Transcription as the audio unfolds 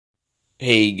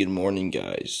Hey, good morning,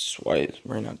 guys. Why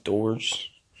we're outdoors?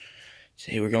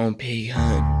 Today we're going pig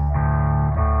hunt.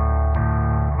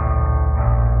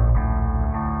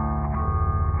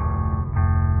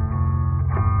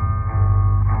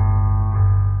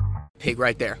 Pig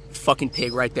right there. Fucking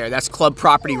pig right there. That's club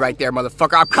property right there,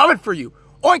 motherfucker. I'm coming for you.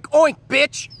 Oink, oink,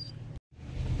 bitch.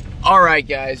 Alright,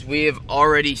 guys. We have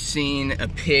already seen a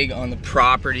pig on the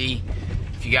property.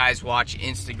 If you guys watch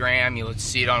Instagram, you'll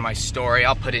see it on my story.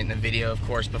 I'll put it in the video, of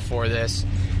course, before this.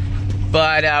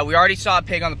 But we already saw a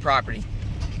pig on the property.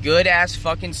 Good ass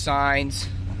fucking signs.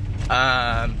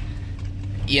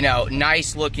 You know,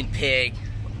 nice looking pig.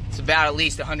 It's about at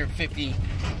least 150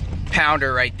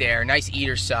 pounder right there. Nice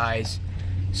eater size.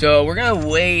 So we're gonna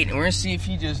wait and we're gonna see if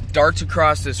he just darts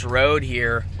across this road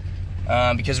here,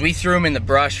 because we threw him in the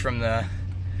brush from the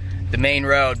main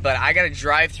road, but I gotta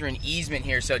drive through an easement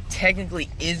here, so it technically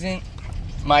isn't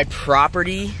my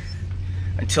property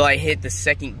until I hit the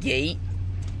second gate.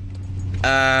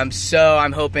 So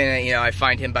I'm hoping, you know, I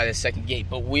find him by the second gate,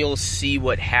 but we'll see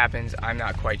what happens. I'm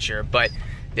not quite sure, but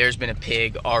there's been a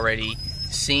pig already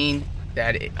seen.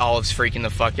 That Olive's freaking the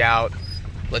fuck out.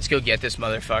 Let's go get this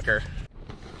motherfucker.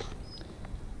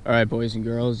 All right, boys and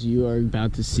girls, you are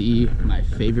about to see my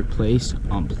favorite place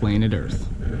on planet Earth.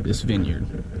 This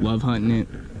vineyard. Love hunting it.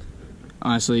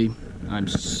 Honestly, I'm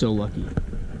so lucky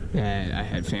that I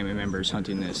had family members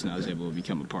hunting this and I was able to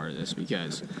become a part of this,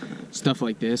 because stuff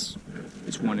like this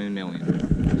is 1 in a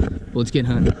million. But let's get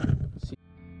hunting.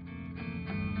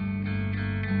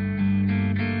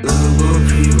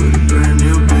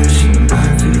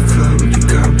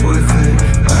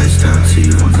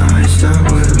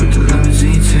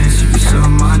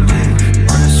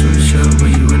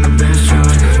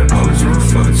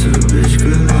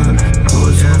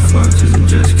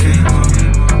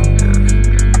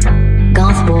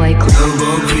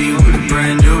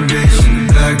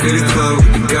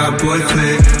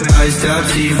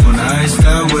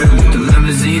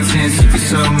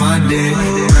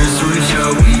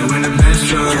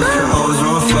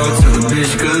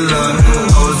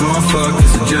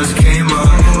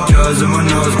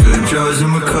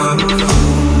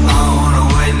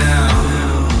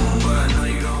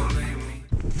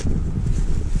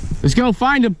 Let's go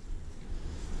find him.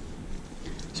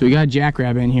 So we got a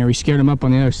jackrabbit in here. We scared him up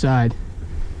on the other side.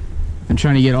 I'm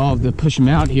trying to get all of the push him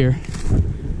out here.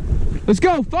 Let's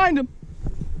go find him.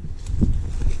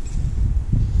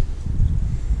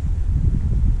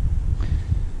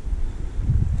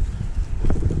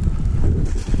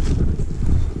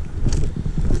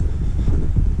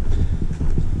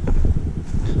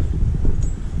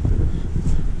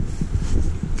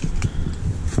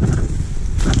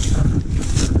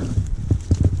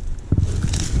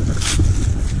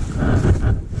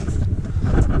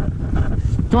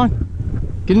 Come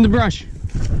on, get in the brush.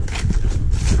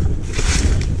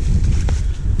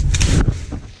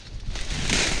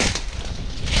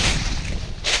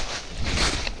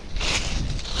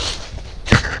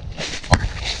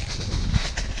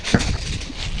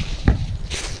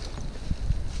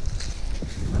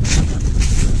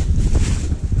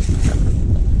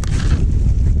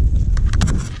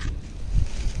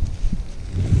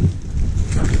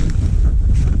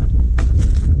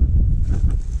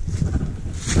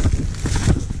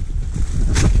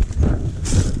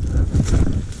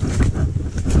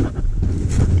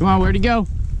 Come on, where'd he go?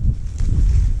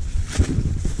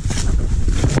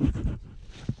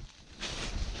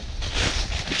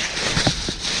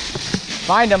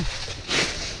 Find him.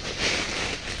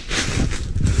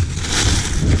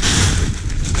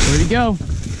 Where'd he go?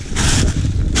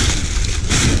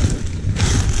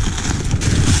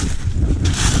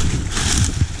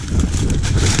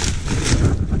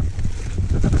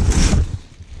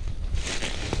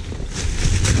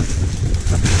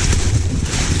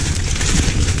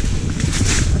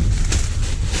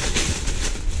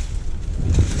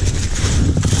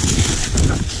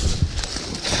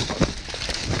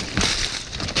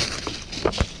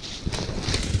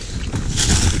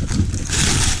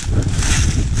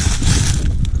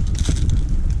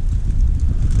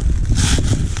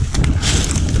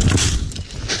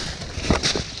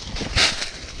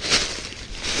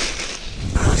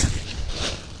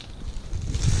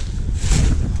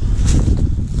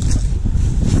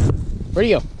 Where'd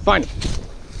he go? Find him.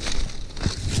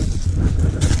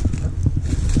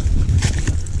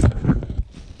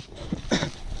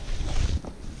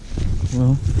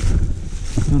 Well,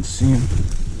 I don't see him.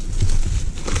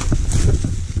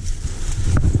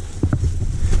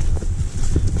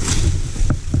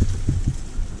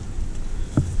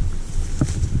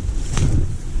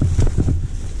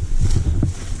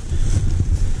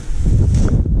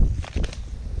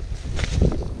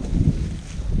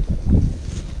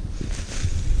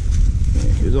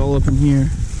 all up in here.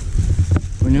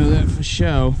 We know that for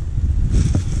sure.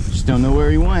 Just don't know where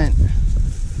he went.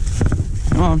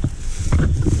 Come on.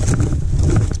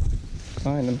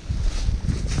 Find him.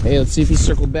 Hey, let's see if he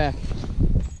circled back.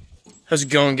 How's it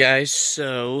going, guys?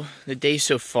 So, the day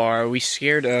so far, we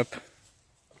scared up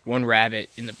one rabbit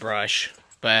in the brush,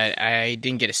 but I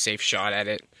didn't get a safe shot at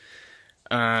it,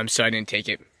 so I didn't take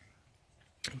it.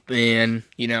 And,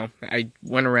 you know, I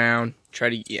went around, go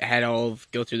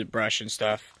through the brush and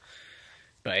stuff,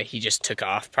 but he just took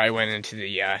off. Probably went into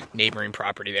the neighboring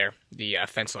property there, the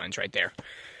fence line's right there.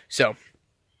 So,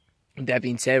 with that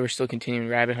being said, we're still continuing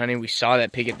rabbit hunting. We saw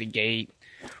that pig at the gate.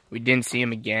 We didn't see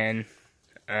him again.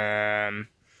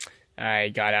 I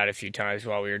got out a few times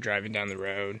while we were driving down the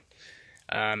road,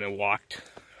 and walked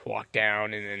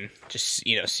down, and then just,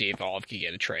 you know, see if Olive could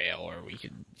get a trail or we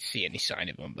could see any sign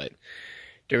of him. But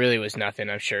there really was nothing.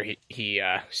 I'm sure he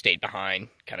stayed behind,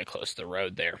 kind of close to the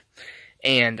road there.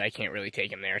 And I can't really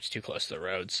take him there. It's too close to the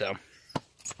road. So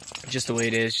just the way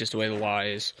it is, just the way the law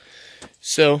is.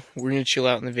 So we're going to chill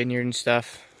out in the vineyard and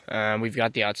stuff. We've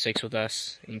got the OT6 with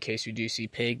us in case we do see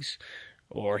pigs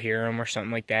or hear them or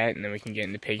something like that, and then we can get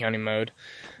into pig hunting mode.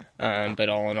 But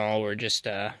all in all, we're just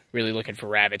really looking for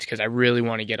rabbits, because I really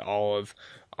want to get Olive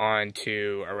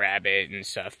onto a rabbit and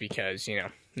stuff, because, you know,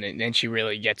 then she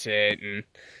really gets it, and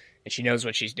she knows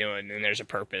what she's doing, and there's a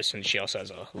purpose, and she also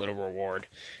has a little reward.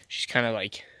 She's kind of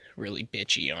like really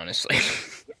bitchy, honestly.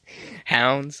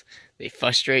 Hounds, they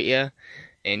frustrate you,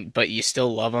 but you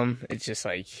still love them. It's just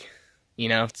like, you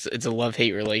know, it's a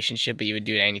love-hate relationship, but you would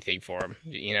do anything for them,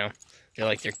 you know. They're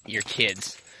like your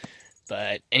kids.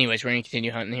 But anyways, we're going to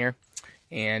continue hunting here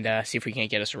and see if we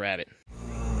can't get us a rabbit.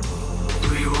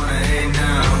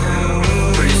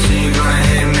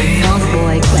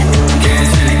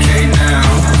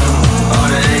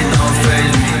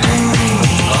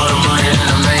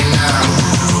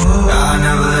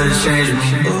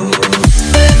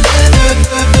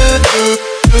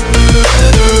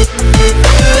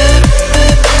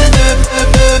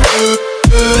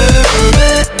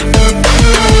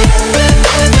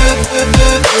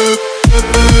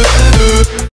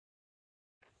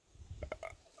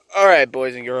 Alright,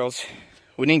 boys and girls,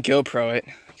 we didn't GoPro it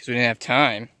because we didn't have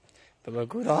time, but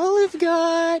look what Olive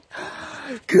got.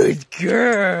 Good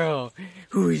girl.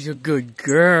 Who is a good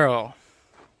girl?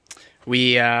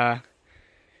 We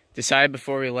decided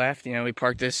before we left, you know, we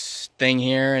parked this thing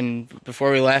here, and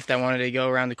before we left I wanted to go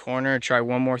around the corner and try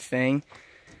one more thing,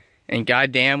 and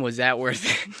goddamn was that worth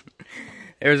it.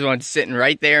 There was one sitting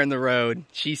right there in the road.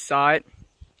 She saw it.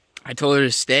 I told her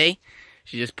to stay.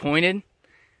 She just pointed.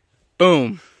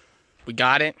 Boom. We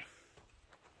got it.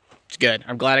 It's good.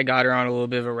 I'm glad I got her on a little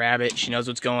bit of a rabbit. She knows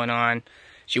what's going on.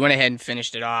 She went ahead and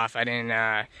finished it off. I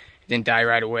didn't die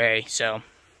right away, so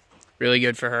really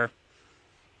good for her.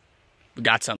 We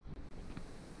got something.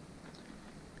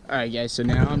 Alright guys, so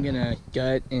now I'm gonna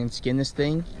gut and skin this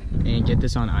thing and get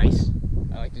this on ice.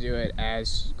 I like to do it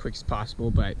as quick as possible,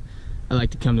 but I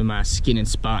like to come to my skinning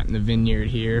spot in the vineyard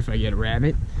here if I get a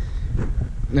rabbit.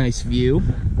 Nice view.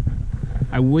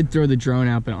 I would throw the drone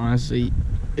out, but honestly,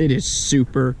 it is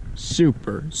super,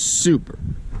 super, super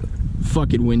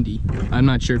fucking windy. I'm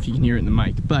not sure if you can hear it in the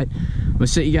mic, but I'm gonna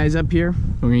set you guys up here.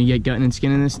 We're gonna get gutting and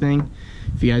skinning this thing.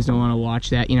 If you guys don't want to watch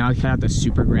that, you know, I'll cut out the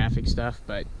super graphic stuff,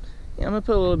 but yeah, I'm gonna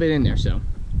put a little bit in there, so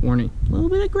warning, a little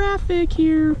bit of graphic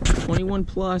here, 21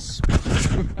 plus.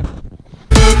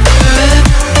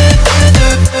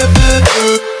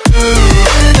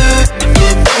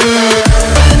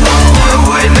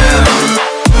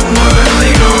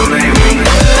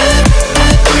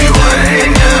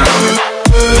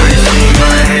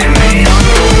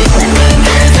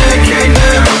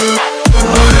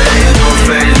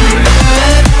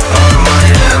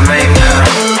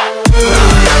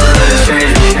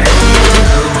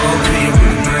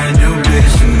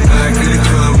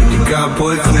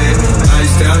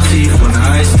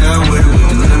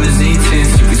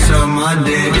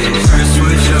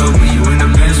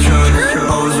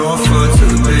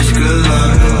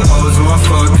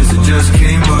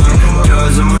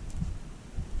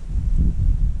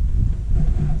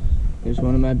 There's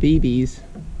one of my BBs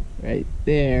right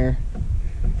there.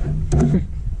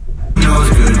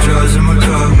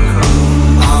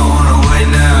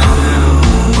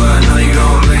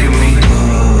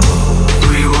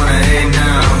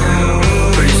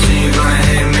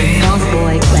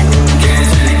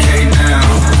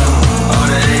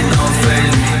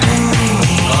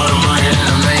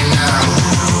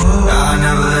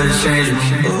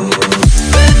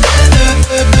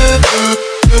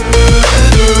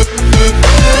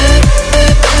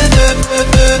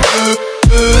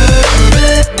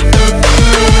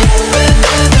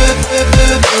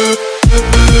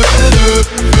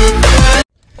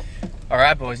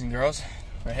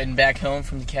 heading back home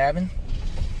from the cabin.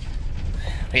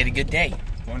 We had a good day.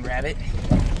 One rabbit.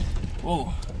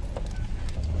 Whoa.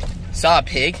 Saw a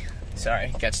pig.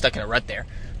 Sorry, got stuck in a rut there.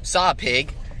 Saw a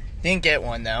pig. Didn't get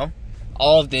one though.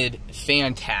 Olive did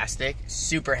fantastic.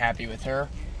 Super happy with her.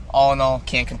 All in all,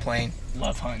 can't complain.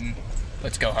 Love hunting.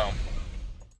 Let's go home.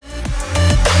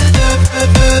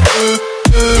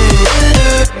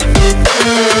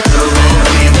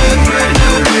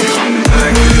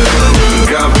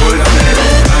 Got